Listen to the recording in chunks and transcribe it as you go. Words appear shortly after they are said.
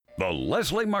The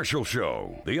Leslie Marshall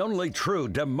Show, the only true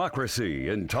democracy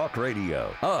in talk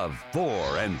radio, of,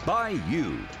 for, and by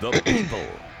you, the people.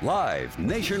 Live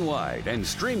nationwide and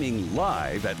streaming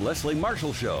live at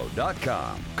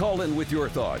lesliemarshallshow.com. Call in with your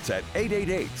thoughts at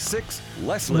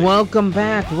 888-6-LESLIE. Welcome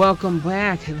back.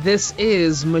 This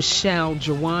is Michele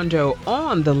Jawando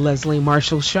on the Leslie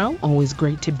Marshall Show. Always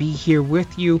great to be here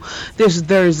with you this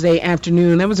Thursday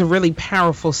afternoon. That was a really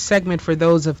powerful segment for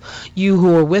those of you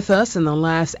who were with us in the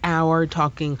last hour,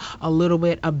 talking a little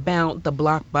bit about the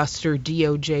blockbuster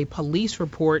DOJ police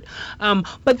report.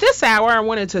 But this hour, I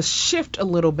wanted to shift a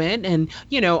little bit. And,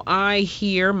 I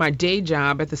hear my day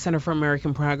job at the Center for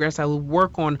American Progress. I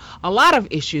work on a lot of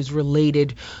issues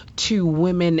related to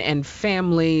women and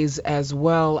families, as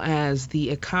well as the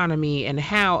economy, and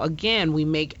how, again, we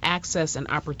make access and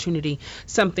opportunity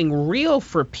something real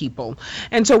for people.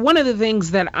 And so one of the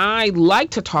things that I like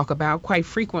to talk about quite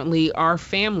frequently are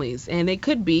families. And it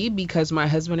could be because my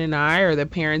husband and I are the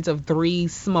parents of 3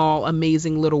 small,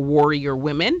 amazing little warrior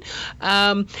women.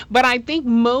 But I think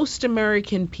most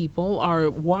American people are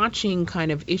watching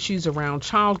kind of issues around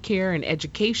childcare and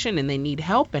education, and they need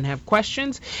help and have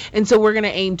questions. And so we're going to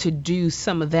aim to do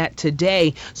some of that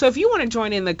today. So if you want to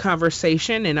join in the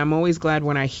conversation, and I'm always glad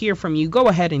when I hear from you, go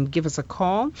ahead and give us a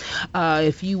call.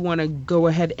 If you want to go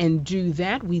ahead and do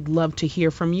that, we'd love to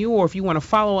hear from you. Or if you want to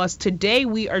follow us today,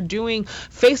 we are doing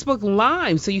Facebook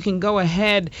Live. So you can go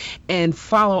ahead and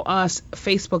follow us,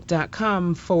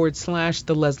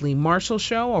 facebook.com/The Leslie Marshall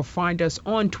Show, or find us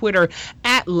on Twitter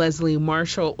at Leslie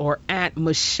Marshall or at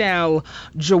Michele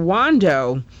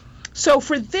Jawando. So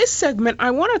for this segment,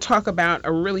 I want to talk about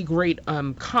a really great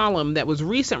column that was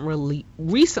recently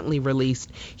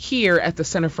released here at the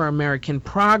Center for American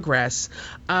Progress,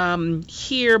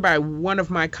 here by one of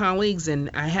my colleagues, and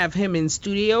I have him in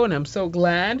studio, and I'm so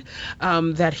glad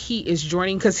that he is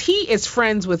joining, because he is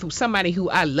friends with somebody who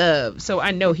I love, so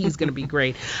I know he's going to be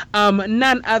great.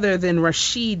 None other than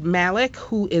Rashid Malik,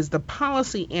 who is the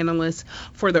policy analyst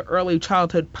for the Early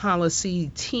Childhood Policy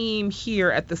team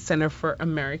here at the Center for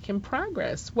American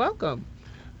Progress. Welcome.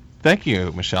 Thank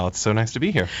you, Michele. It's so nice to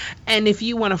be here. And if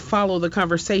you want to follow the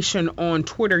conversation on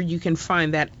Twitter, you can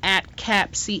find that at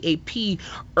CAP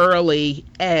Early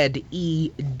Ed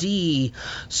ED.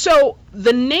 So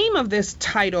the name of this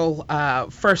title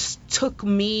first took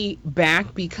me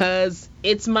back because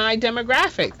it's my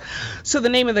demographic. So the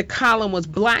name of the column was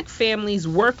Black Families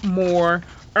Work More,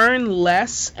 Earn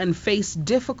Less, and Face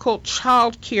Difficult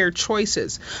Child Care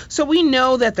Choices. So we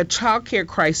know that the child care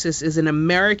crisis is an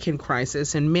American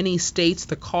crisis. In many states,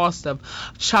 the cost of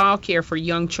child care for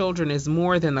young children is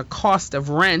more than the cost of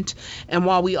rent. And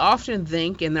while we often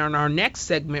think, and in our next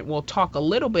segment, we'll talk a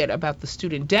little bit about the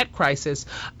student debt crisis,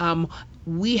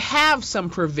 we have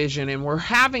some provision, and we're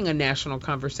having a national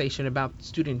conversation about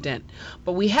student debt,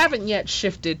 but we haven't yet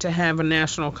shifted to have a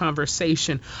national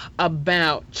conversation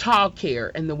about childcare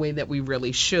in the way that we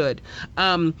really should.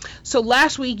 So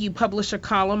last week you published a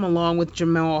column along with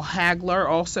Jamal Hagler,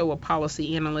 also a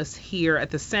policy analyst here at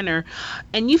the center,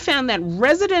 and you found that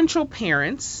residential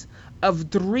parents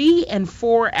of 3 and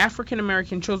 4 African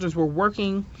American children were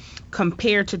working,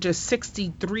 compared to just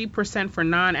 63% for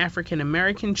non-African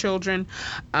American children.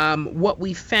 What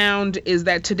we found is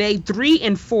that today 3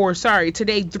 in 4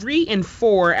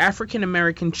 African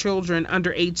American children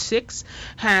under age 6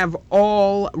 have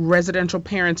all residential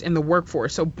parents in the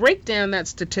workforce. So break down that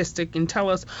statistic and tell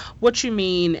us what you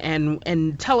mean,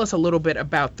 and tell us a little bit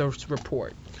about this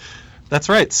report. That's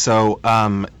right. So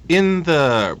in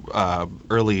the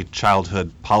early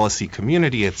childhood policy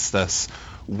community, it's this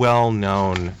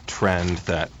well-known trend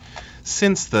that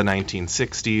since the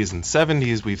 1960s and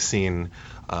 70s, we've seen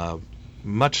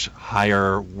much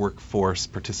higher workforce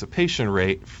participation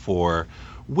rate for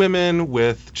women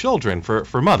with children,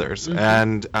 for mothers.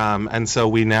 Mm-hmm. And so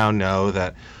we now know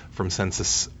that from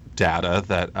census data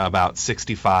that about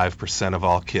 65% of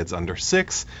all kids under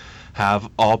 6 have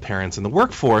all parents in the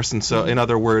workforce, and so, in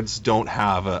other words, don't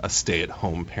have a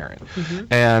stay-at-home parent.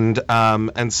 Mm-hmm.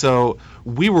 And so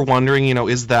we were wondering,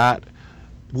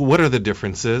 what are the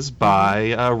differences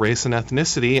by race and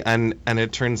ethnicity? And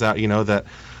it turns out, that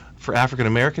for African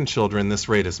American children, this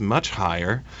rate is much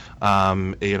higher.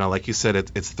 Like you said,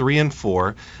 it's 3 and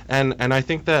 4, and I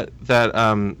think that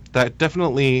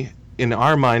definitely, in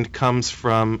our mind, comes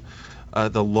from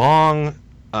the long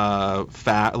held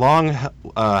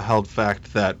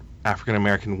fact that African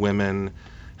American women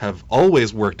have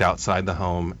always worked outside the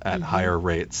home at mm-hmm. higher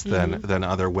rates than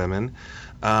other women.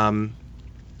 And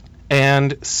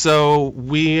so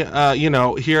we,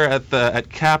 here at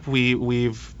CAP,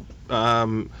 we've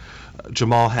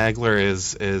Jamal Hagler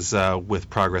is with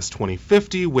Progress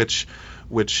 2050, which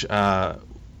by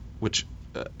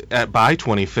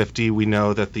 2050 we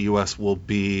know that the U.S. will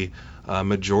be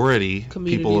majority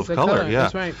people of color. Yeah,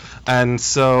 that's right. And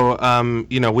so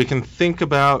we can think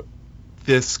about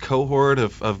this cohort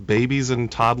of babies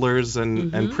and toddlers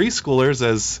and preschoolers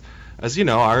as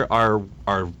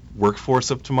our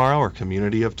workforce of tomorrow, our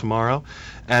community of tomorrow,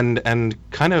 and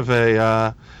kind of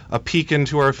a peek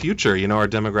into our future, our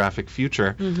demographic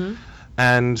future.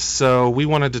 And so we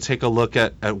wanted to take a look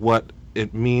at what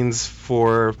it means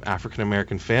for African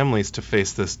American families to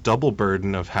face this double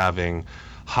burden of having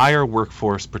higher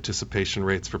workforce participation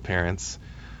rates for parents,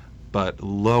 but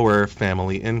lower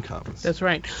family incomes. That's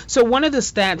right. So one of the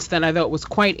stats that I thought was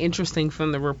quite interesting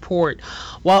from the report,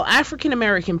 while African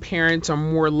American parents are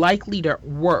more likely to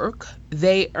work,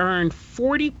 they earn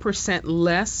 40%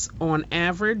 less on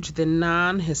average than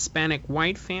non-Hispanic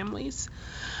white families.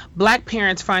 Black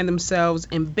parents find themselves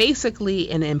in basically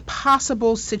an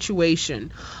impossible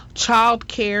situation. Child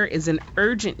care is an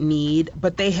urgent need,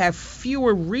 but they have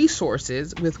fewer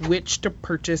resources with which to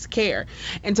purchase care.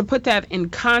 And to put that in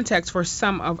context for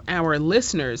some of our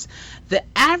listeners, the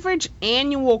average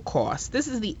annual cost, this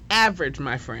is the average,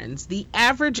 my friends, the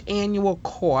average annual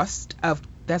cost of,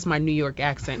 that's my New York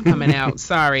accent coming out,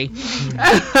 sorry,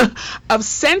 of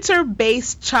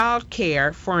center-based child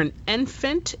care for an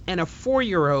infant and a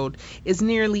 4-year-old is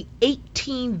nearly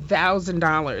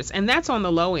 $18,000. And that's on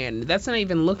the low end. That's not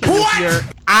even looking at your...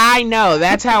 I know,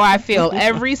 that's how I feel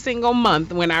every single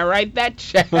month when I write that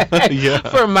check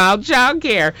for mild child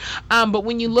care. But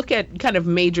when you look at kind of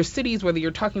major cities, whether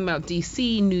you're talking about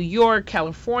D.C., New York,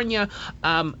 California,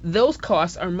 those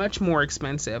costs are much more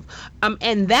expensive.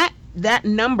 And that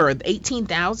number,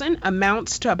 18,000,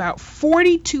 amounts to about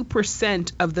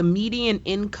 42% of the median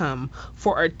income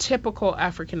for a typical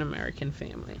African American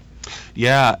family.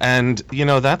 Yeah, and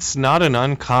that's not an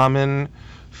uncommon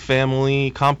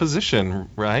family composition,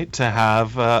 right? To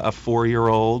have a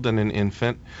 4-year-old and an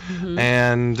infant,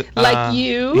 and like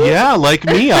you. Yeah, like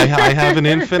me. I have an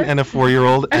infant and a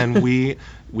 4-year-old, and we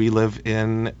live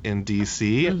in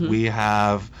D.C. We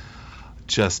have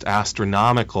just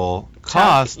astronomical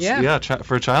costs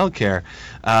for childcare.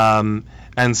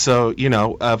 And so,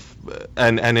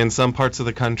 and in some parts of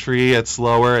the country it's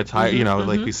lower, it's higher,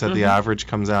 like we said, the average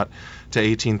comes out to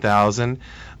 18,000.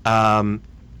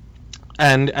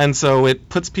 And so it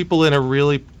puts people in a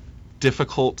really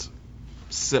difficult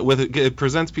it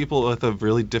presents people with a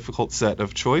really difficult set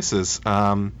of choices.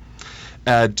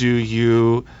 Do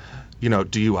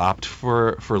you opt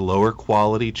for lower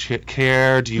quality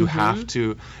care? Do you have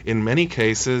to, in many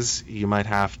cases, you might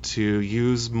have to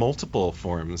use multiple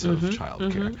forms of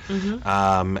childcare.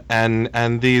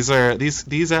 And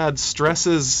these add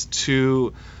stresses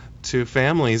to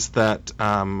families that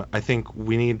I think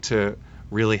we need to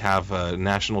really have a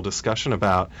national discussion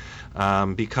about,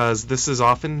 because this is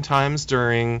oftentimes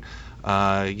during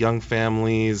young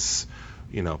families,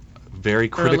 very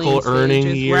critical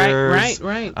earning years.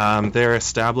 Right. They're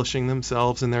establishing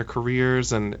themselves in their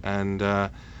careers, and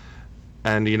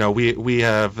we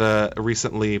have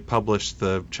recently published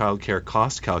the child care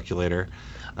cost calculator.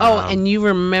 And you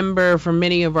remember from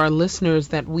many of our listeners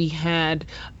that we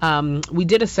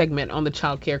did a segment on the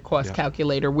child care cost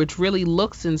calculator, which really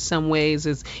looks in some ways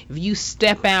as if you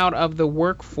step out of the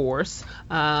workforce,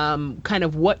 kind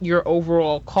of what your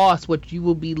overall cost, what you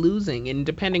will be losing. And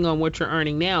depending on what you're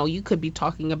earning now, you could be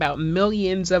talking about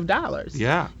millions of dollars.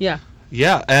 Yeah.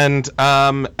 And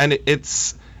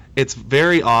it's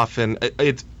very often,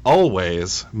 it's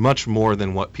always much more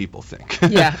than what people think.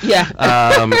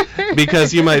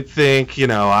 Because you might think,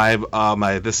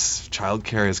 this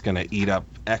childcare is going to eat up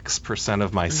X percent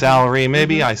of my salary.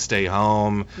 Maybe I stay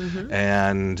home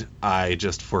and I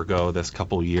just forego this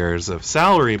couple years of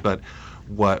salary. But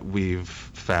what we've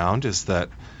found is that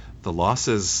the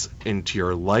losses into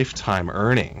your lifetime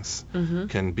earnings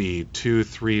can be 2,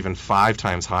 3, even 5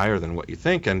 times higher than what you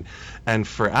think. And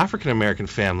for African American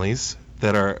families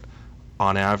that are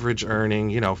on average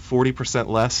earning, 40%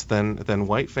 less than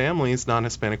white families,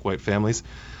 non-Hispanic white families,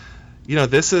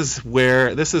 this is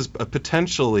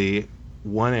potentially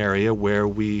one area where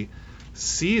we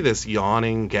see this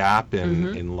yawning gap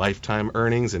in lifetime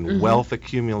earnings and wealth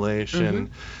accumulation.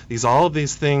 All of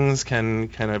these things can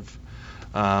kind of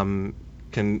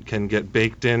can get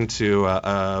baked into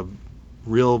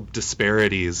real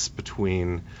disparities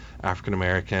between African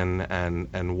American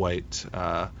and white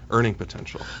earning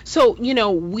potential. So,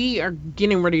 we are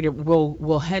getting ready to,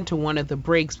 we'll head to one of the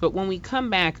breaks, but when we come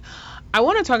back, I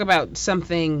want to talk about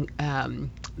something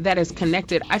that is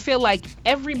connected. I feel like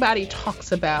everybody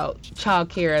talks about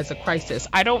childcare as a crisis.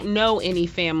 I don't know any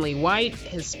family, white,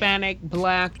 Hispanic,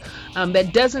 black,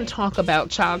 that doesn't talk about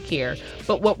childcare.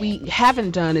 But what we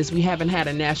haven't done is we haven't had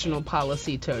a national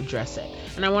policy to address it.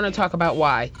 And I want to talk about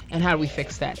why and how do we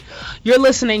fix that. You're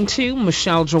listening to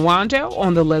Michele Jawando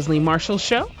on the Leslie Marshall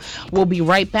Show. We'll be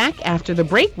right back after the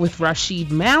break with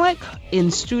Rashid Malik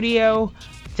in studio.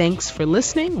 Thanks for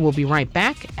listening. We'll be right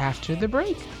back after the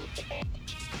break.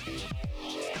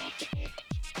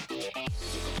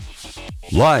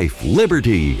 Life,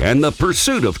 liberty, and the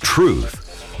pursuit of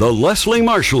truth. The Leslie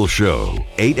Marshall Show.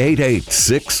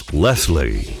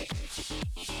 888-6-LESLIE.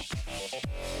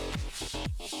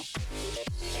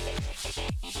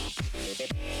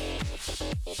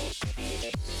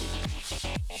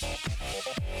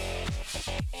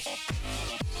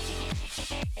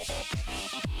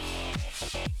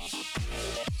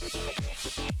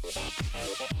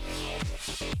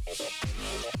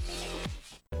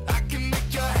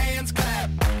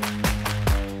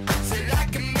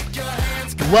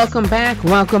 Welcome back.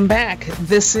 Welcome back.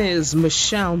 This is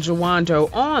Michele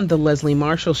Jawando on the Leslie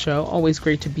Marshall Show. Always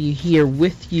great to be here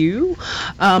with you.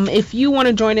 If you want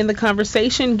to join in the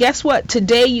conversation, guess what?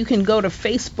 Today you can go to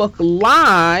Facebook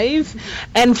Live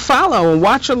and follow and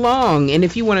watch along. And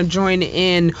if you want to join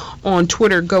in on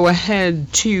Twitter, go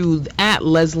ahead to at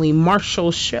Leslie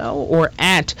Marshall Show or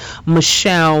at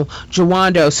Michele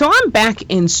Jawando. So I'm back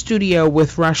in studio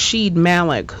with Rashid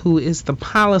Malik, who is the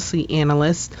policy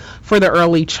analyst for the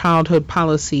early childhood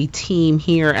policy team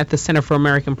here at the Center for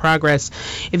American Progress.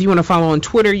 If you want to follow on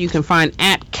Twitter, you can find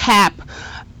at CAP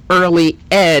Early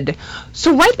Ed.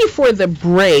 So right before the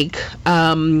break,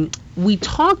 we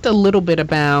talked a little bit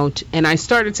about, and I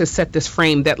started to set this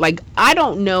frame that, like, I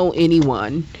don't know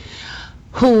anyone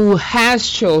who has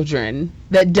children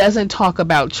that doesn't talk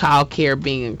about childcare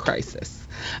being in crisis.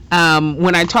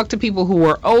 When I talk to people who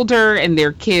are older and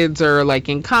their kids are like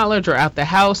in college or out the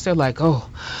house, they're like, oh,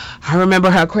 I remember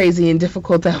how crazy and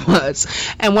difficult that was.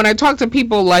 And when I talk to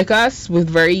people like us with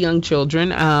very young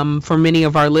children, for many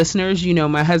of our listeners, you know,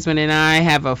 my husband and I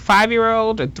have a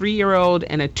 5-year-old, a 3-year-old,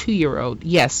 and a 2-year-old.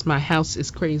 Yes, my house is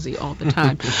crazy all the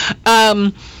time.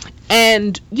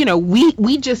 And, you know,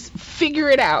 we just figure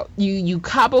it out. You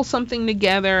cobble something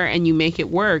together and you make it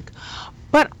work.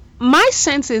 But my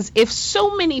sense is, if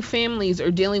so many families are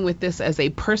dealing with this as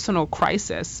a personal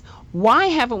crisis, why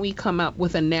haven't we come up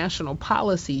with a national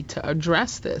policy to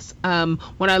address this?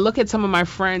 When I look at some of my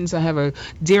friends, I have a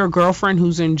dear girlfriend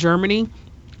who's in Germany.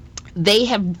 They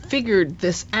have figured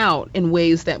this out in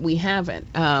ways that we haven't.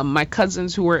 My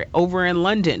cousins who are over in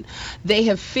London, they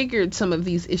have figured some of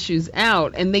these issues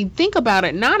out, and they think about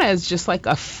it not as just like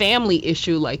a family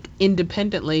issue, like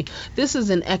independently. This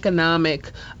is an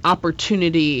economic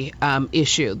opportunity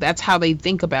issue. That's how they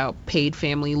think about paid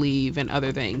family leave and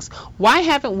other things. Why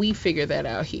haven't we figured that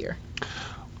out here?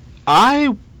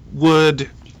 I would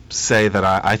say that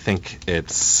I think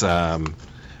it's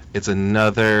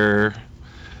another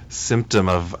symptom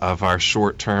of our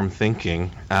short-term thinking.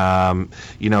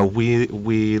 You know,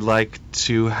 we like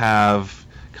to have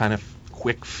kind of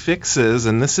quick fixes,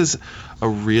 and this is a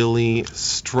really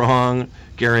strong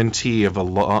guarantee of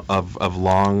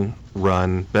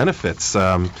long-run benefits.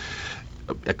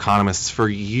 Economists for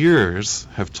years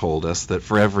have told us that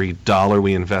for every dollar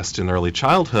we invest in early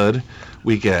childhood,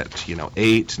 we get, you know,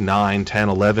 $8, $9,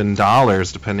 $10,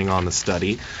 $11, depending on the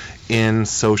study, in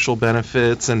social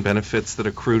benefits and benefits that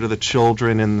accrue to the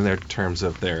children in their terms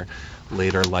of their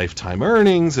later lifetime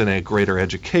earnings and a greater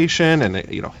education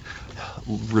and, you know,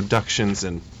 reductions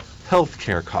in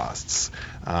healthcare costs,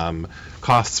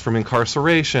 costs from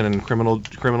incarceration and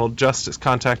criminal justice,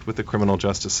 contact with the criminal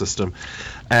justice system.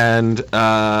 And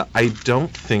I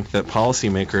don't think that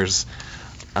policymakers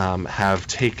have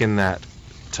taken that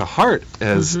to heart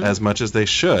as much as they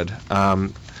should.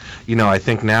 You know, I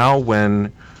think now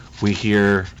when we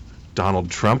hear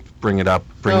Donald Trump bring it up.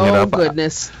 Oh,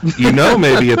 goodness. You know,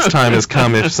 maybe its time has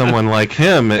come if someone like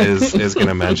him is going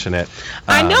to mention it.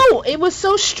 I know. It was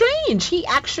so strange. He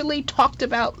actually talked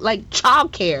about, like,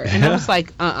 childcare. And I was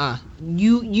like,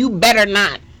 you better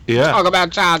not talk about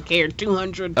childcare.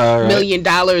 $200 million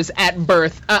at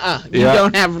birth. You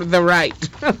don't have the right.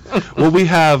 Well, we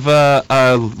have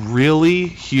a really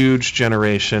huge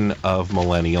generation of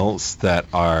millennials that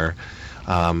are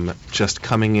just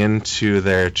coming into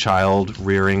their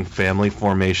child-rearing family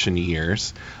formation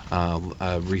years.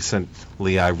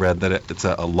 Recently, I read that it's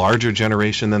a larger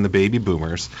generation than the baby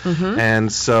boomers. And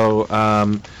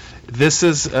so this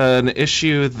is an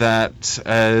issue that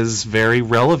is very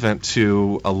relevant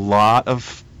to a lot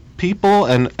of people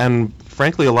and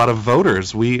frankly, a lot of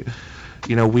voters. We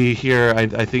we here,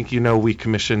 I think we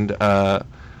commissioned a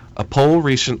poll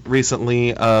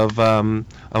recently of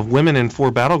women in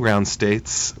 4 battleground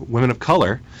states, women of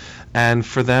color, and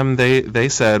for them, they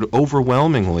said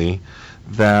overwhelmingly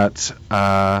that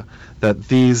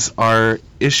these are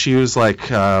issues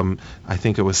like I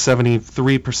think it was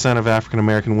 73% of African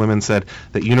American women said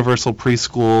that universal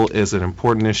preschool is an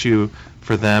important issue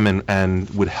for them and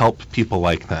would help people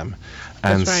like them.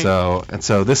 And That's right.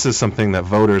 so this is something that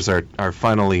voters are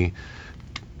finally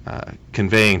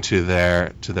conveying to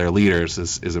their leaders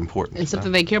is important. It's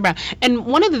something they care about. And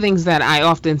one of the things that I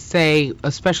often say,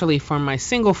 especially for my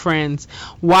single friends,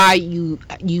 why you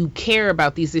care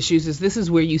about these issues is this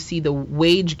is where you see the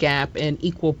wage gap and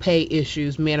equal pay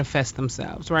issues manifest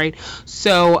themselves, right?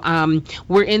 So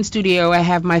we're in studio. I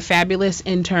have my fabulous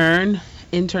intern.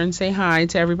 Intern, say hi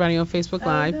to everybody on Facebook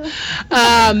Live.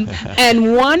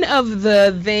 And one of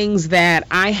the things that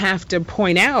I have to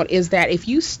point out is that if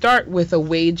you start with a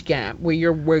wage gap where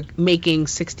you're making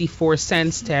 64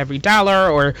 cents to every dollar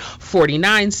or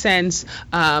 49 cents,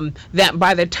 that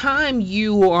by the time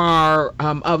you are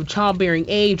of childbearing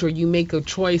age or you make a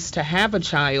choice to have a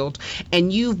child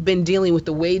and you've been dealing with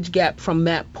the wage gap from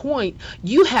that point,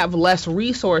 you have less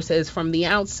resources from the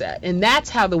outset. And that's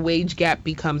how the wage gap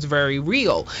becomes very real.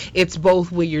 It's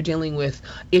both where you're dealing with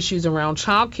issues around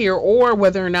childcare or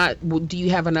whether or not do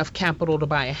you have enough capital to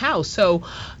buy a house. So,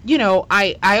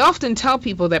 I often tell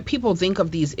people that people think of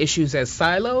these issues as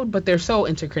siloed, but they're so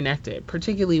interconnected,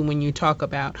 particularly when you talk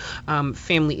about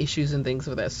family issues and things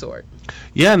of that sort.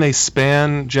 Yeah, and they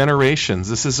span generations.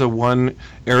 This is one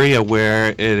area where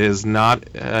it is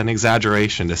not an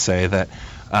exaggeration to say that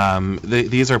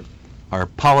these are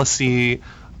policy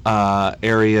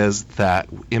areas that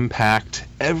impact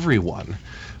everyone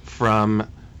from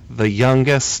the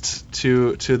youngest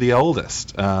to the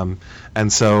oldest.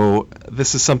 And so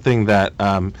this is something that,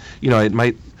 it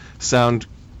might sound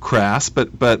crass,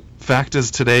 but fact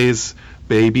is today's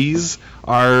babies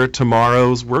are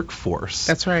tomorrow's workforce.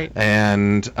 That's right.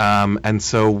 And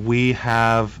so we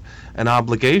have an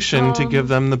obligation to give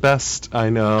them the best. I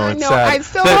know it's sad. It's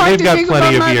so hard to think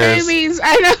about my years. babies.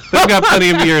 I know. They've got plenty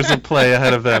of years of play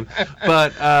ahead of them.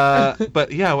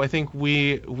 But yeah, I think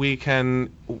we can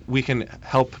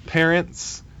help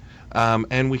parents.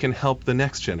 And we can help the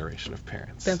next generation of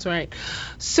parents. That's right.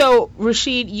 So,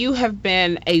 Rashid, you have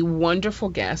been a wonderful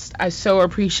guest. I so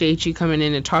appreciate you coming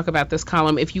in and talk about this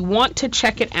column. If you want to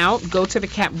check it out, go to the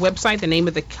CAP website. The name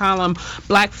of the column,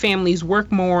 Black Families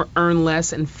Work More, Earn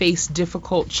Less, and Face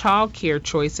Difficult Child Care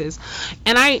Choices.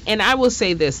 And I will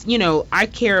say this, I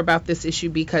care about this issue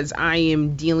because I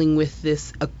am dealing with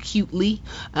this acutely.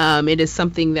 It is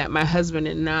something that my husband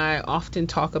and I often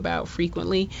talk about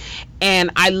frequently.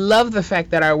 And I love the fact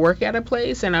that I work at a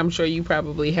place, and I'm sure you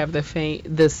probably have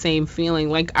the same feeling.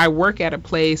 Like, I work at a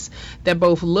place that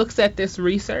both looks at this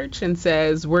research and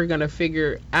says we're going to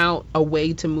figure out a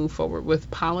way to move forward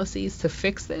with policies to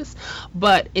fix this.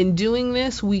 But in doing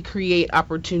this, we create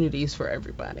opportunities for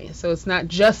everybody. So it's not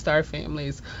just our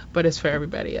families, but it's for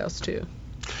everybody else too.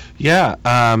 Yeah,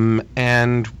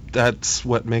 and that's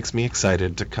what makes me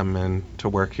excited to come in to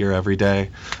work here every day,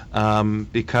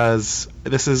 because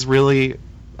this is really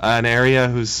an area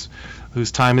whose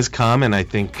time has come, and I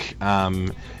think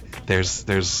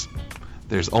there's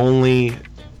only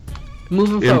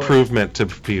moving improvement to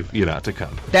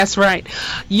come. That's right.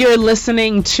 You're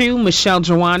listening to Michele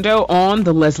Jawando on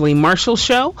the Leslie Marshall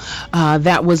Show.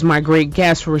 That was my great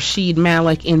guest, Rashid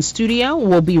Malik, in studio.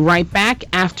 We'll be right back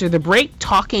after the break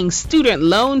talking student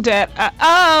loan debt.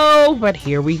 But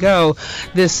here we go.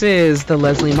 This is the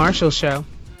Leslie Marshall Show.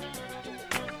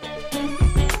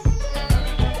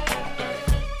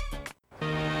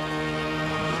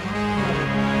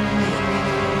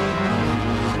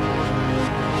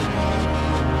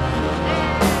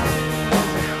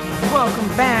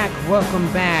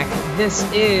 Welcome back. This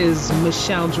is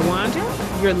Michele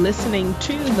Jawando. You're listening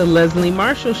to the Leslie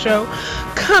Marshall Show,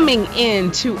 coming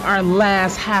into our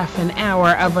last half an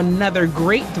hour of another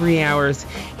great 3 hours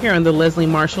here on the Leslie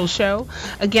Marshall Show.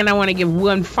 Again, I want to give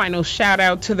one final shout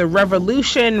out to the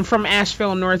Revolution from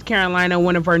Asheville, North Carolina,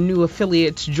 one of our new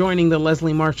affiliates joining the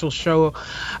Leslie Marshall Show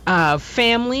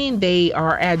family. They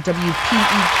are at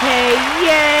WPEK.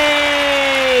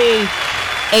 Yay!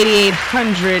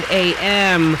 8800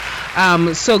 AM.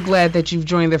 So glad that you've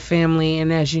joined the family.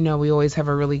 And as you know, we always have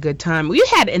a really good time. We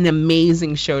had an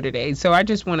amazing show today. So I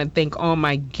just want to thank all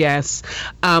my guests.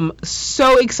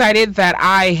 So excited that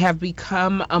I have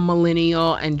become a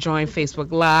millennial and joined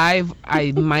Facebook Live.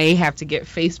 I may have to get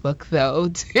Facebook, though,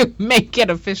 to make it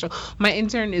official. My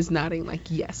intern is nodding like,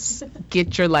 yes,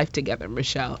 get your life together,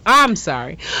 Michelle. I'm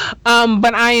sorry.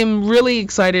 But I am really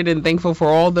excited and thankful for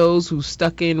all those who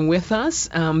stuck in with us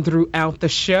throughout the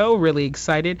show. Really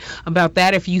excited about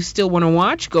that. If you still want to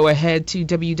watch, go ahead to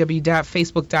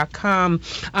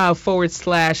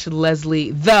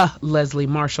www.facebook.com/Leslie, The Leslie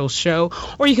Marshall Show,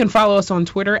 or you can follow us on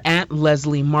Twitter at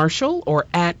Leslie Marshall or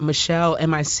at Michele,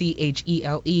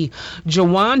 Michele,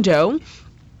 Jawando.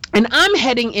 And I'm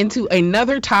heading into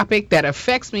another topic that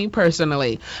affects me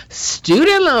personally,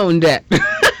 student loan debt.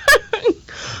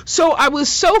 So I was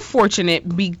so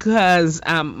fortunate because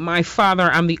my father,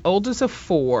 I'm the oldest of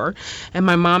four, and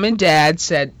my mom and dad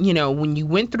said, you know, when you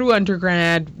went through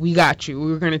undergrad, we got you.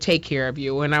 We were going to take care of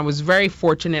you. And I was very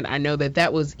fortunate. I know that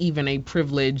that was even a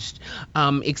privileged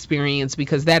experience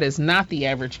because that is not the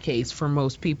average case for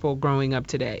most people growing up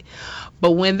today.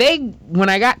 But when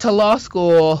I got to law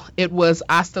school, it was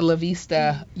hasta la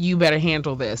vista, you better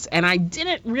handle this. And I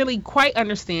didn't really quite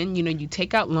understand, you know, you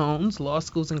take out loans. Law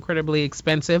school's incredibly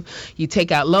expensive. You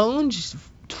take out loans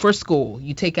for school.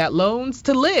 You take out loans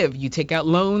to live. You take out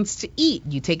loans to eat.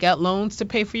 You take out loans to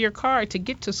pay for your car to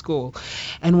get to school.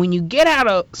 And when you get out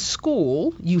of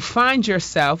school, you find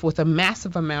yourself with a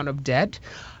massive amount of debt.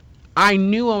 I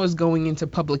knew I was going into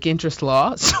public interest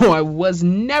law, so I was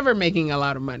never making a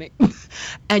lot of money.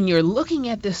 And you're looking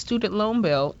at this student loan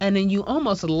bill, and then you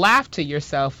almost laugh to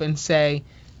yourself and say,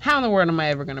 how in the world am I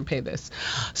ever going to pay this?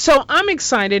 So I'm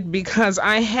excited because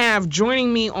I have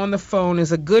joining me on the phone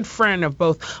is a good friend of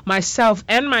both myself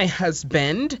and my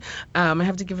husband. I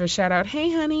have to give her a shout out.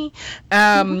 Hey, honey.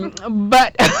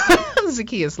 But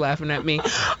Zakia's laughing at me.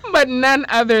 But none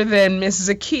other than Miss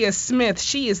Zakia Smith.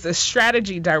 She is the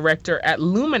strategy director at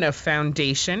Lumina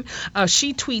Foundation.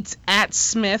 She tweets at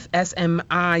Smith, Smith,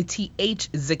 Zakia,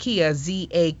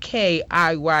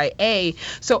 Zakiya.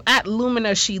 So at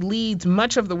Lumina, she leads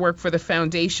much of the work for the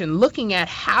foundation, looking at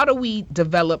how do we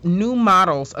develop new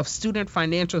models of student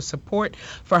financial support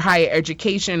for higher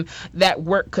education. That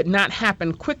work could not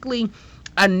happen quickly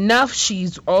enough.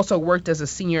 She's also worked as a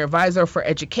senior advisor for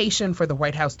education for the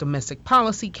White House Domestic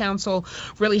Policy Council,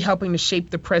 really helping to shape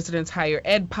the president's higher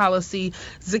ed policy.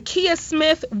 Zakiya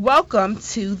Smith, welcome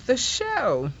to the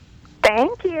show.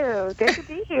 Thank you. Good to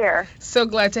be here. So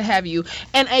glad to have you.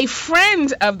 And a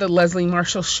friend of the Leslie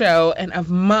Marshall Show and of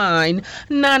mine,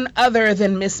 none other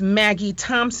than Miss Maggie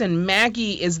Thompson.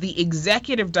 Maggie is the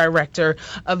executive director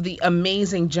of the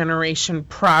amazing Generation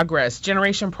Progress.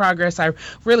 Generation Progress, I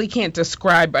really can't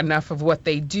describe enough of what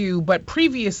they do, but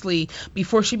previously,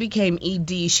 before she became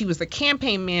ED, she was the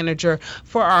campaign manager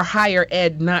for our Higher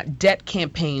Ed Not Debt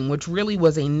campaign, which really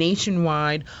was a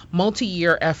nationwide,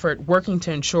 multi-year effort working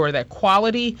to ensure that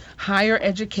quality higher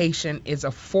education is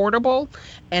affordable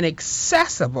and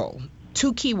accessible,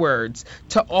 two keywords,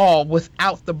 to all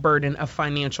without the burden of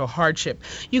financial hardship.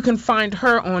 You can find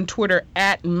her on Twitter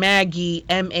at Maggie,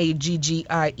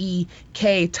 Maggiek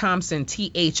Thompson,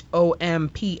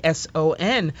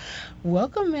 Thompson.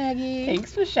 Welcome, Maggie.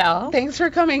 Thanks, Michelle. Thanks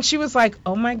for coming. She was like,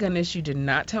 oh my goodness, you did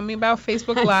not tell me about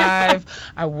Facebook Live.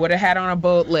 I would have had on a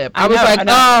bold lip. I was like,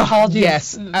 oh,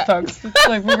 yes. Folks. It's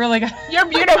like, we really got... You're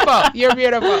beautiful. You're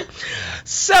beautiful.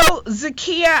 So,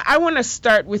 Zakiya, I want to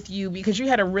start with you because you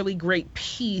had a really great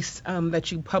piece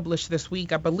that you published this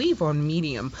week, I believe on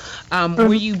Medium,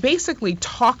 where you basically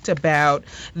talked about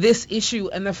this issue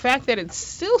and the fact that it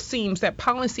still seems that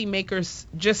policymakers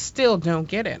just still don't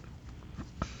get it.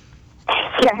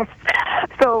 Yes.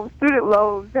 So student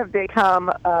loans have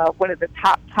become one of the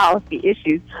top policy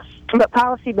issues. But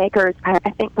policymakers, I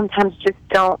think, sometimes just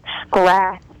don't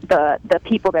grasp the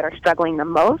people that are struggling the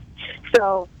most.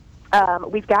 So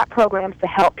we've got programs to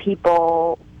help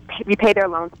people repay their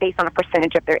loans based on a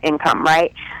percentage of their income,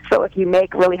 right? So if you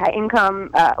make really high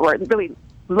income or really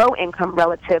low income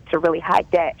relative to really high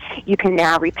debt, you can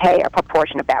now repay a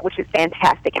proportion of that, which is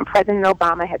fantastic. And President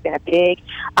Obama has been a big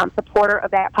supporter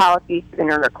of that policy.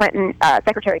 Senator Clinton,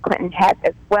 Secretary Clinton has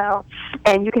as well.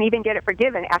 And you can even get it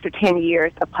forgiven after 10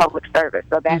 years of public service.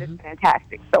 So that is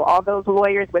fantastic. So all those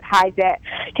lawyers with high debt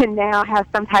can now have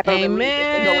some type of relief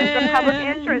if they go into public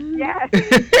interest. Yes.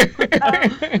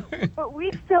 But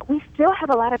we still have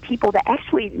a lot of people that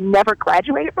actually never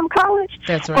graduated from college.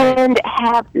 That's right. And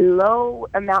have low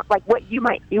amount, like what you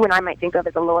and I might think of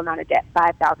as a low amount of debt,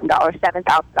 $5,000,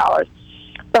 $7,000.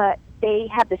 But they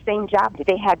have the same job that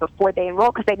they had before they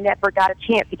enrolled because they never got a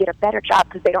chance to get a better job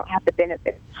because they don't have the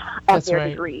benefits of their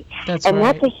degree. That's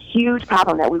a huge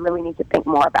problem that we really need to think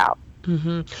more about.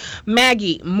 Mm-hmm.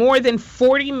 Maggie, more than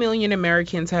 40 million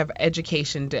Americans have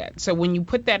education debt. So when you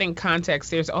put that in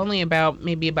context, there's only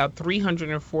maybe about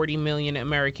 340 million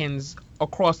Americans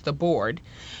across the board.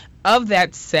 Of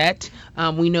that set,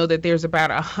 we know that there's about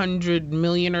 100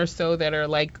 million or so that are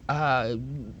like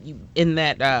in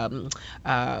that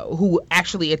who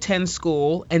actually attend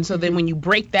school. And so then when you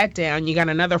break that down, you got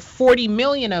another 40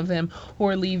 million of them who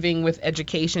are leaving with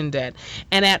education debt.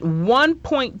 And at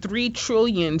 1.3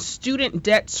 trillion, student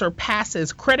debt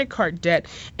surpasses credit card debt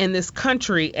in this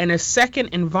country and is second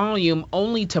in volume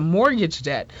only to mortgage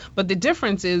debt. But the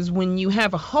difference is when you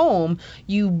have a home,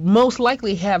 you most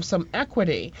likely have some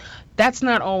equity. That's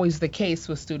not always the case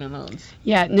with student loans.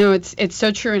 Yeah, no, it's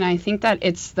so true. And I think that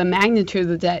it's the magnitude of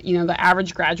the debt. You know, the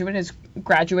average graduate is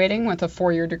graduating with a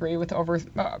 4-year degree with over,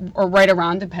 or right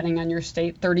around, depending on your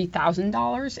state,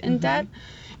 $30,000 in debt.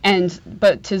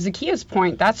 But to Zakia's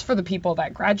point, that's for the people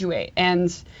that graduate.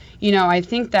 And, you know, I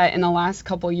think that in the last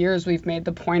couple of years, we've made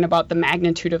the point about the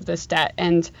magnitude of this debt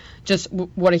and just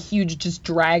what a huge just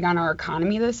drag on our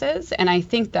economy this is. And I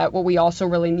think that what we also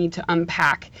really need to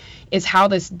unpack is how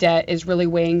this debt is really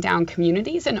weighing down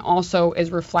communities and also is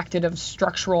reflective of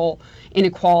structural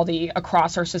inequality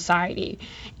across our society.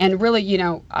 And really, you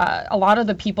know, a lot of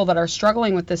the people that are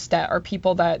struggling with this debt are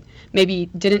people that maybe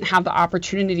didn't have the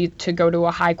opportunity to go to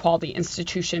a high quality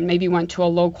institution, maybe went to a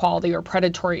low quality or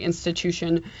predatory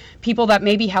institution, people that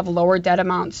maybe have lower debt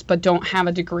amounts but don't have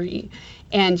a degree.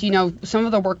 And, you know, some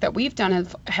of the work that we've done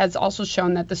has also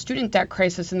shown that the student debt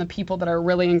crisis and the people that are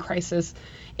really in crisis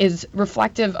is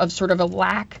reflective of sort of a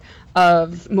lack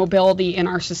of mobility in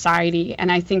our society.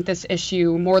 And I think this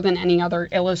issue, more than any other,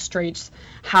 illustrates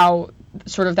how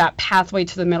sort of that pathway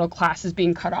to the middle class is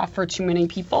being cut off for too many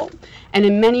people. And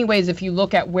in many ways, if you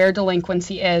look at where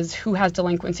delinquency is, who has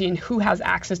delinquency, and who has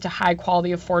access to high quality,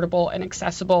 affordable, and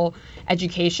accessible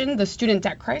education, the student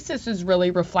debt crisis is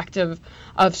really reflective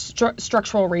of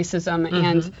structural racism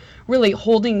and really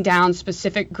holding down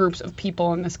specific groups of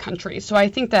people in this country. So I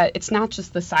think that it's not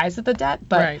just the size of the debt,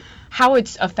 but how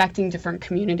it's affecting different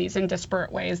communities in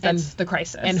disparate ways. That's the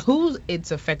crisis. And who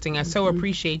it's affecting. I so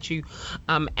appreciate you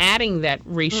adding that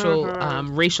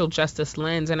racial justice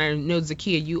lens. And I know,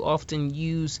 Zakia, you often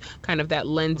use kind of that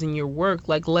lens in your work.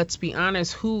 Like, let's be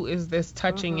honest, who is this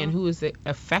touching and who is it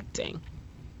affecting?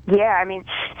 Yeah, I mean,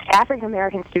 African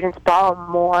American students borrow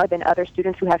more than other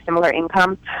students who have similar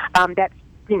incomes. That's,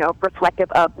 you know,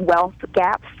 reflective of wealth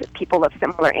gaps. People of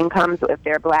similar incomes, if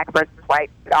they're black versus white,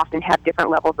 often have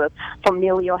different levels of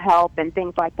familial help and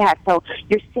things like that. So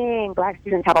you're seeing black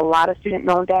students have a lot of student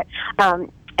loan debt.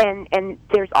 And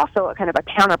there's also a kind of a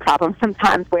counter problem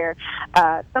sometimes where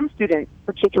some students,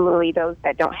 particularly those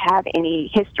that don't have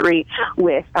any history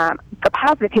with a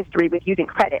positive history with using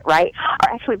credit, right,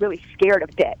 are actually really scared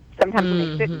of debt. Sometimes when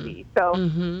they shouldn't be. So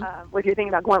if you're thinking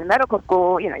about going to medical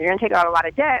school, you know, you're going to take out a lot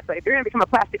of debt, but if you're going to become a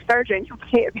plastic surgeon, you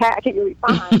pay it back and you'll be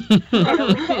fine.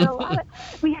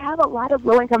 We have a lot of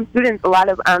low-income students, a lot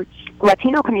of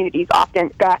Latino communities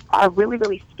often that are really,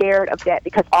 really scared of debt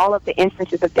because all of the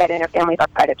instances of debt in their families are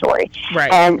predatory.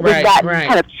 And we've got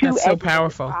kind of two edges of the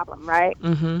problem, right?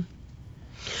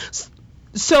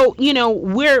 So, you know,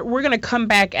 we're going to come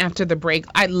back after the break.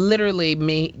 I literally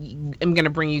am going to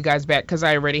bring you guys back because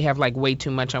I already have like way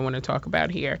too much I want to talk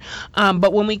about here.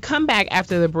 But when we come back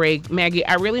after the break, Maggie,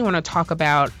 I really want to talk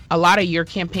about a lot of your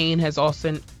campaign has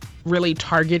also really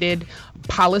targeted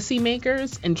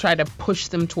policymakers and try to push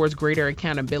them towards greater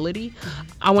accountability.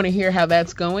 I want to hear how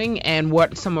that's going and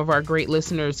what some of our great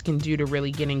listeners can do to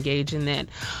really get engaged in that.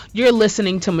 You're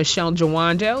listening to Michele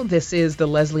Jawando. This is the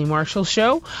Leslie Marshall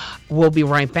Show. We'll be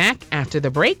right back after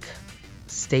the break.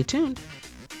 Stay tuned.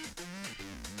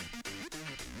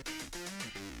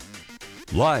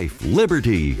 Life,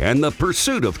 liberty, and the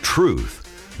pursuit of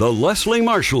truth. The Leslie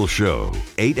Marshall Show.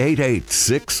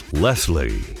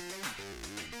 888-6-LESLIE.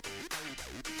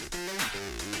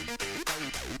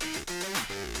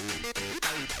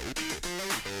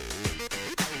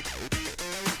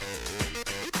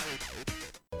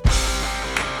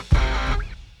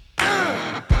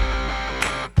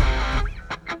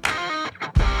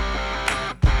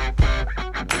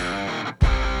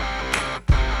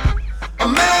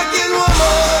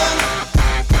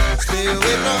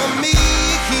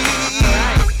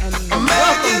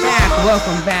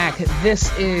 Welcome back.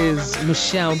 This is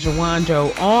Michele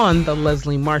Jawando on the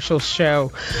Leslie Marshall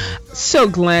Show. So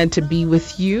glad to be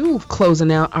with you,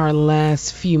 closing out our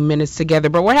last few minutes together.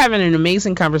 But we're having an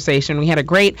amazing conversation. We had a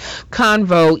great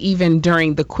convo even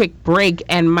during the quick break,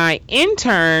 and my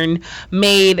intern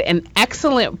made an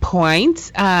excellent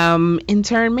point.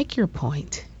 Intern, make your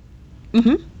point.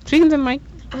 Speaking to the mic.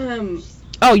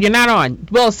 Oh, you're not on.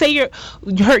 Well, say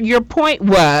your point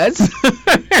was.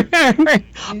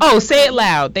 Oh, say it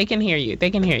loud. They can hear you.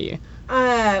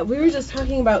 We were just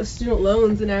talking about student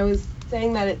loans, and I was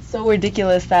saying that it's so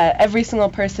ridiculous that every single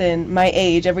person my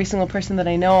age, every single person that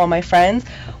I know, all my friends,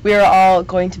 we are all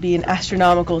going to be in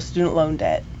astronomical student loan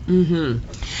debt.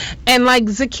 And like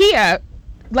Zakia,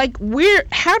 like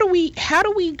how do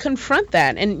we confront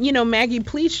that? And Maggie,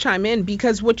 please chime in,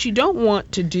 because what you don't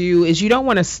want to do is you don't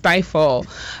want to stifle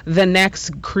the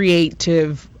next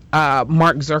creative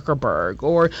Mark Zuckerberg,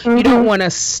 or you don't want to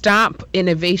stop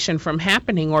innovation from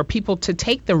happening, or people to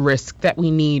take the risk that we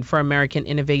need for American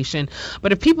innovation.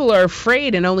 But if people are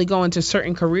afraid and only go into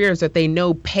certain careers that they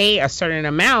know pay a certain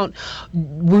amount,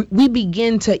 we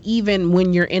begin to, even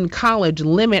when you're in college,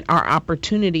 limit our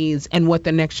opportunities and what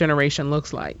the next generation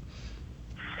looks like.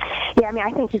 Yeah, I mean,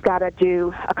 I think you've got to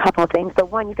do a couple of things. So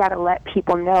one, you've got to let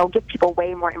people know, give people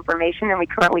way more information than we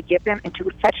currently give them, and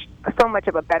do so much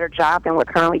of a better job than we're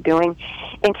currently doing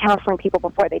in counseling people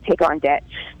before they take on debt.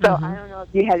 So I don't know if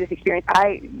you had this experience.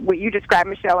 What you described,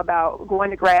 Michele, about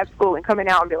going to grad school and coming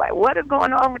out and be like, what is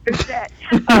going on with this debt?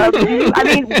 I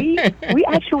mean, we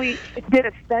actually did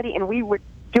a study, and we were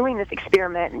doing this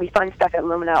experiment, and we fund stuff at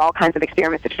Lumina, all kinds of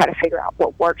experiments to try to figure out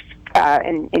what works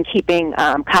in keeping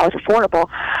college affordable.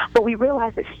 But we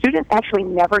realized that students actually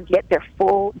never get their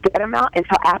full debt amount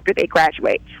until after they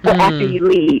graduate, or after you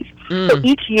leave. So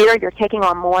each year you're taking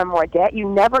on more and more debt. You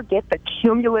never get the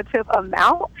cumulative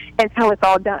amount until it's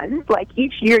all done. Like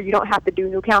each year you don't have to do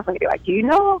new counseling. You're like, do you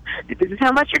know this is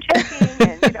how much you're taking?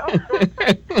 And,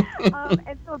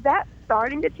 and so that's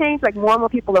starting to change. Like more and more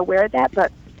people are aware of that,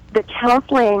 but the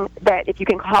counseling that, if you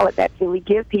can call it that, that we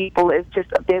give people is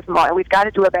just abysmal, and we've got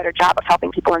to do a better job of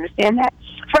helping people understand that.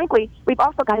 Frankly, we've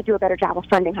also got to do a better job of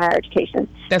funding higher education.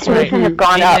 That's right. Tuition has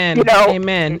gone up,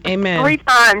 Amen. 3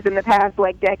 times in the past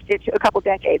a couple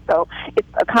decades. So it's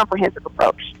a comprehensive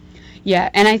approach.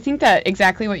 Yeah, and I think that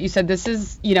exactly what you said, this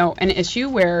is, an issue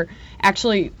where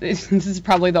actually this is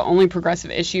probably the only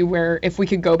progressive issue where if we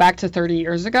could go back to 30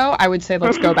 years ago, I would say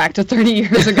let's go back to 30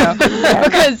 years ago.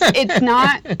 Because it's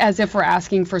not as if we're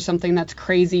asking for something that's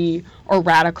crazy or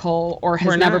radical or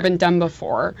has never been done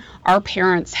before. Our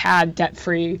parents had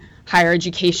debt-free higher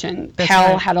education.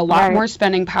 Pell had a lot more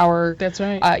spending power. That's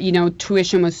right.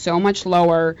 Tuition was so much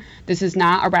lower. This is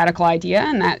not a radical idea,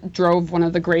 and that drove one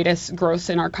of the greatest growths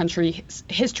in our country's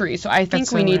history. So I think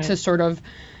we need to sort of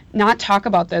not talk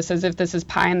about this as if this is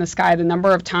pie in the sky. The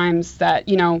number of times that,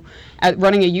 at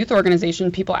running a youth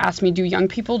organization, people ask me, do young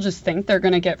people just think they're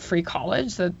going to get free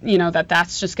college? That,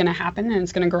 that's just going to happen and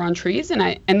it's going to grow on trees?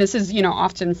 And this is,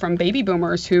 often from baby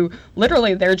boomers who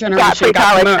literally their generation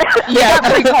got the moon. Yeah,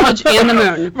 free college and the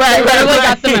moon. They literally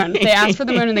got the moon. They asked for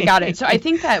the moon and they got it. So I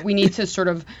think that we need to sort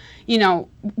of,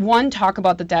 one, talk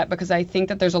about the debt, because I think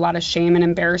that there's a lot of shame and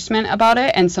embarrassment about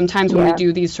it. And sometimes when we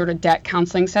do these sort of debt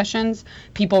counseling sessions,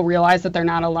 people realize that they're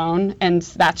not alone, and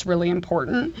that's really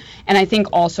important. And I think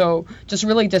also just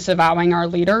really disavowing our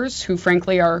leaders who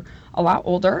frankly are a lot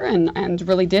older and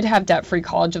really did have debt-free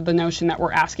college, of the notion that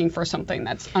we're asking for something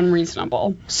that's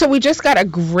unreasonable. So we just got a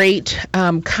great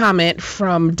comment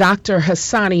from Dr.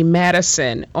 Hassani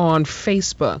Madison on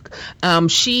Facebook.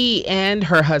 She and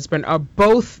her husband are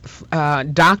both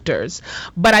doctors,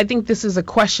 but I think this is a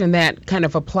question that kind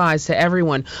of applies to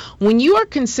everyone. When you are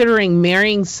considering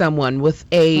marrying someone with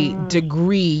a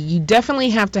degree, you definitely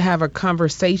have to have a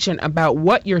conversation about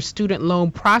what your student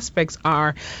loan prospects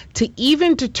are to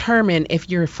even determine if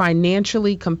you're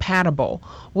financially compatible,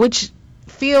 which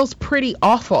feels pretty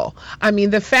awful. I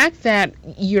mean, the fact that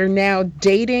you're now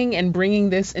dating and bringing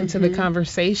this into the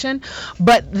conversation,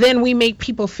 but then we make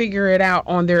people figure it out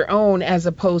on their own as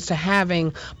opposed to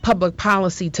having public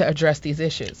policy to address these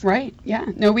issues. Right. Yeah.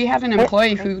 No, we have an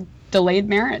employee who delayed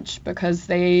marriage because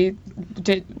they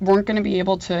weren't going to be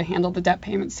able to handle the debt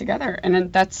payments together.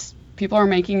 And that's, people are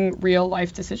making real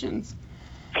life decisions.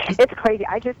 It's crazy.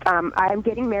 I'm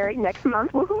getting married next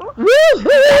month. Woohoo! Woohoo!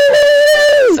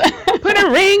 Put a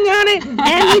ring on it,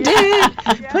 and you did.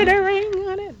 Put a ring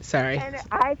on it. Sorry. And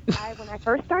when I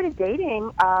first started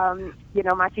dating,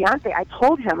 my fiance, I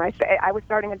told him, I said I was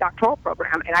starting a doctoral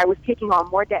program, and I was taking on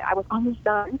more debt. I was almost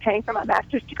done paying for my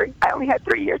master's degree. I only had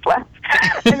 3 years left,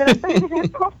 and then I started a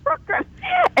doctoral program,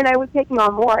 and I was taking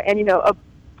on more. And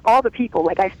all the people.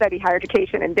 Like, I study higher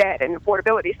education and debt and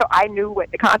affordability, so I knew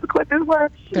what the consequences were.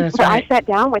 That's but right. I sat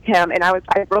down with him, and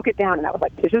I broke it down, and I was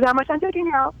like, this is how much I'm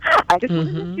taking out. I just want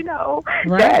to let you know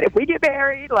that if we get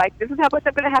married, like, this is how much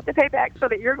I'm going to have to pay back, so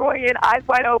that you're going in eyes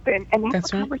wide open. And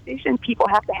that's the conversation people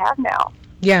have to have now.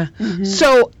 Yeah.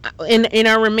 So in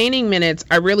our remaining minutes,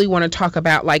 I really want to talk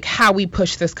about like how we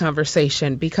push this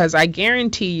conversation, because I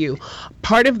guarantee you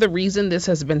part of the reason this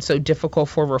has been so difficult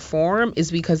for reform is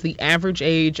because the average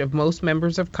age of most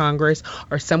members of Congress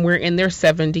are somewhere in their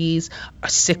 70s,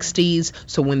 60s.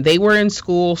 So when they were in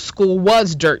school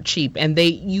was dirt cheap, and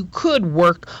you could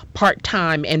work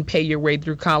part-time and pay your way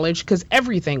through college because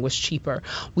everything was cheaper.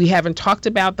 We haven't talked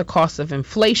about the cost of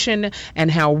inflation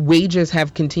and how wages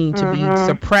have continued to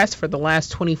be suppressed for the last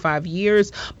 25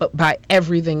 years, but by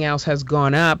everything else has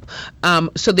gone up.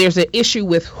 So there's an issue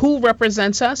with who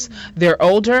represents us. They're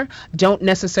older, don't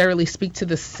necessarily speak to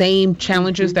the same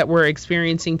challenges that we're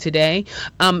experiencing today.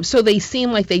 So they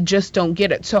seem like they just don't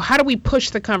get it. So how do we push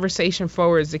the conversation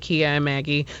forward, Zakiya and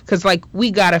Maggie? Because like,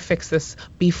 we got to fix this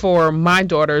before my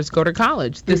daughters go to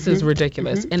college. This is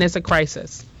ridiculous, and it's a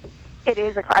crisis. It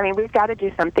is. I mean, we've got to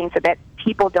do something so that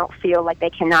people don't feel like they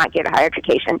cannot get a higher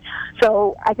education.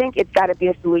 So I think it's got to be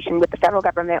a solution with the federal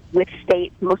government, with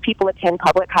states. Most people attend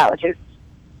public colleges,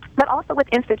 but also with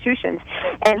institutions,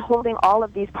 and holding all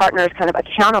of these partners kind of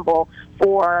accountable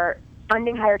for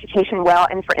funding higher education well,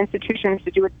 and for institutions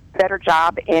to do a better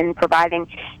job in providing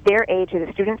their aid to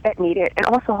the students that need it, and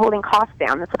also holding costs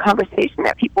down. That's a conversation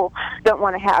that people don't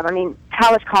want to have. I mean,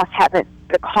 college costs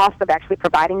the cost of actually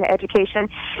providing the education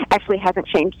actually hasn't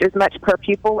changed as much per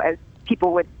pupil as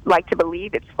people would like to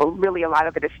believe. It's really, a lot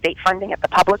of it is state funding at the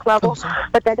public level,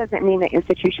 but that doesn't mean that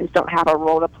institutions don't have a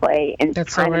role to play in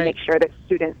trying to make sure that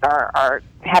students are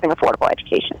having affordable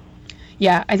education.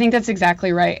 Yeah, I think that's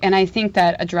exactly right. And I think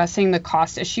that addressing the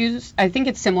cost issues, I think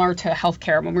it's similar to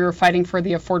healthcare. When we were fighting for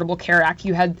the Affordable Care Act,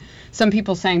 you had some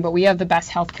people saying, but we have the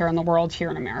best healthcare in the world here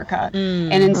in America.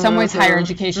 And in some ways, higher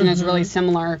education is really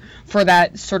similar for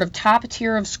that sort of top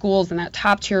tier of schools and that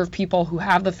top tier of people who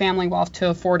have the family wealth to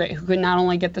afford it, who could not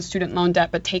only get the student loan debt,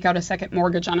 but take out a second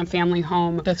mortgage on a family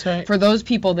home. That's right. For those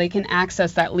people, they can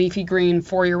access that leafy green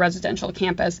four-year residential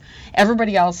campus.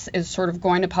 Everybody else is sort of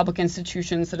going to public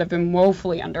institutions that have been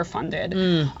woefully underfunded,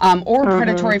 or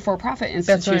predatory for-profit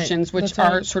institutions, which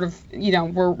are sort of,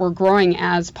 were growing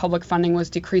as public funding was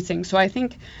decreasing. So I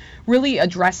think really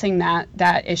addressing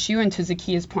that issue, and to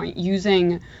Zakiya's point,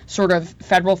 using sort of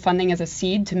federal funding as a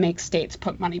seed to make states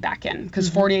put money back in, because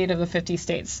 48 of the 50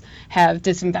 states have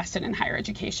disinvested in higher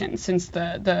education since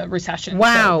the recession.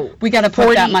 Wow. So we got to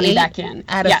put that money back in.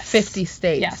 Out of 50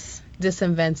 states. Yes.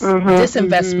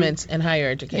 Disinvestments in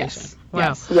higher education. Yes.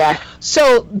 Wow. Yes.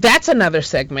 So that's another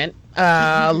segment.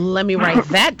 Let me write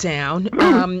that down.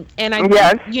 And I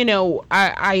think,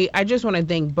 I just want to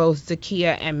thank both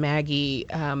Zakiya and Maggie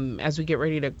as we get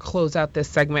ready to close out this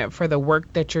segment for the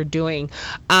work that you're doing.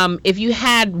 If you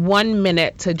had 1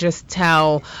 minute to just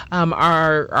tell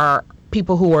our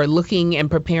people who are looking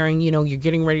and preparing, you're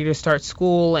getting ready to start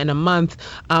school in a month,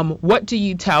 what do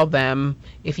you tell them,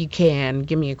 if you can?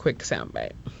 Give me a quick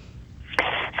soundbite.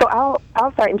 So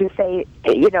I'll start and just say,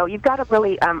 you've got to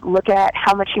really look at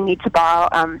how much you need to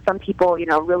borrow. Some people,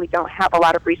 really don't have a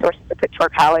lot of resources to put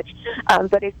toward college,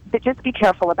 but just be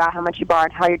careful about how much you borrow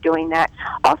and how you're doing that.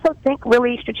 Also, think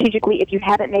really strategically. If you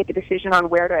haven't made the decision on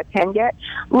where to attend yet,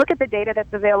 look at the data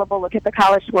that's available. Look at the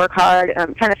College to Work Hard.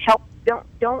 Kind of help.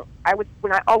 What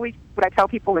I tell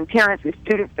people and parents and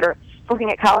students that are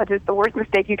looking at colleges, the worst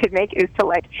mistake you could make is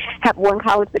to have one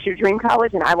college that's your dream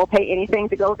college, and I will pay anything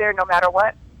to go there no matter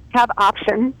what. Have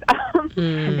options,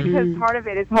 because part of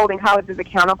it is holding colleges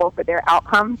accountable for their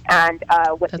outcomes and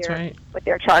what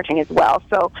they're charging as well.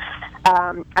 So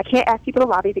I can't ask people to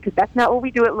lobby, because that's not what we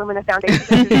do at Lumina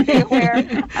Foundation. Just be aware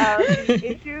of these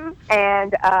issues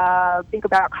and think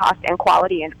about cost and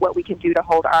quality and what we can do to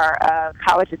hold our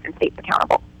colleges and states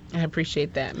accountable. I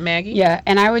appreciate that. Maggie? Yeah,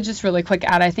 and I would just really quick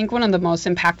add, I think one of the most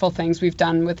impactful things we've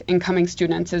done with incoming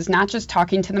students is not just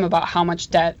talking to them about how much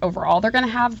debt overall they're going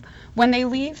to have when they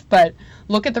leave, but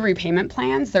look at the repayment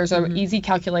plans. There's an easy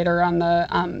calculator on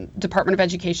the Department of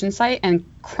Education site, and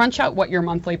crunch out what your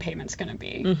monthly payment's going to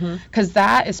be. Because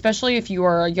that, especially if you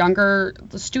are a younger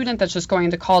student that's just going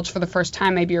into college for the first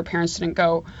time, maybe your parents didn't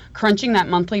go, crunching that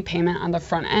monthly payment on the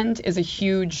front end is a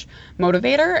huge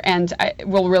motivator, and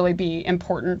will really be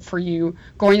important good for you,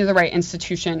 going to the right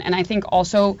institution, and I think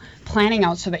also planning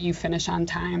out so that you finish on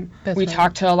time. We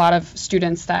talk to a lot of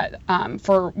students that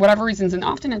for whatever reasons, and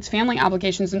often it's family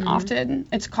obligations, and often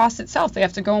it's cost itself. They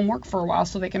have to go and work for a while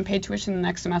so they can pay tuition the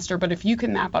next semester. But if you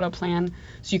can map out a plan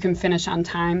so you can finish on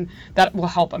time, that will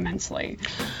help immensely.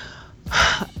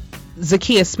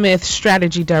 Zakiya Smith,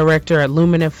 Strategy Director at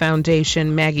Lumina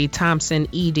Foundation, Maggie Thompson,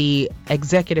 ED,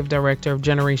 Executive Director of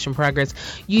Generation Progress.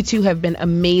 You two have been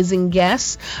amazing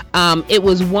guests. It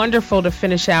was wonderful to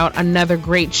finish out another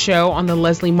great show on the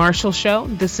Leslie Marshall Show.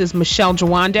 This is Michele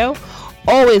Jawando.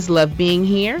 Always love being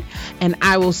here, and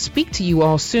I will speak to you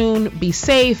all soon. Be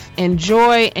safe,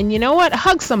 enjoy, and you know what?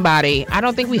 Hug somebody. I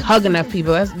don't think we hug enough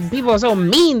people. People are so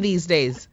mean these days.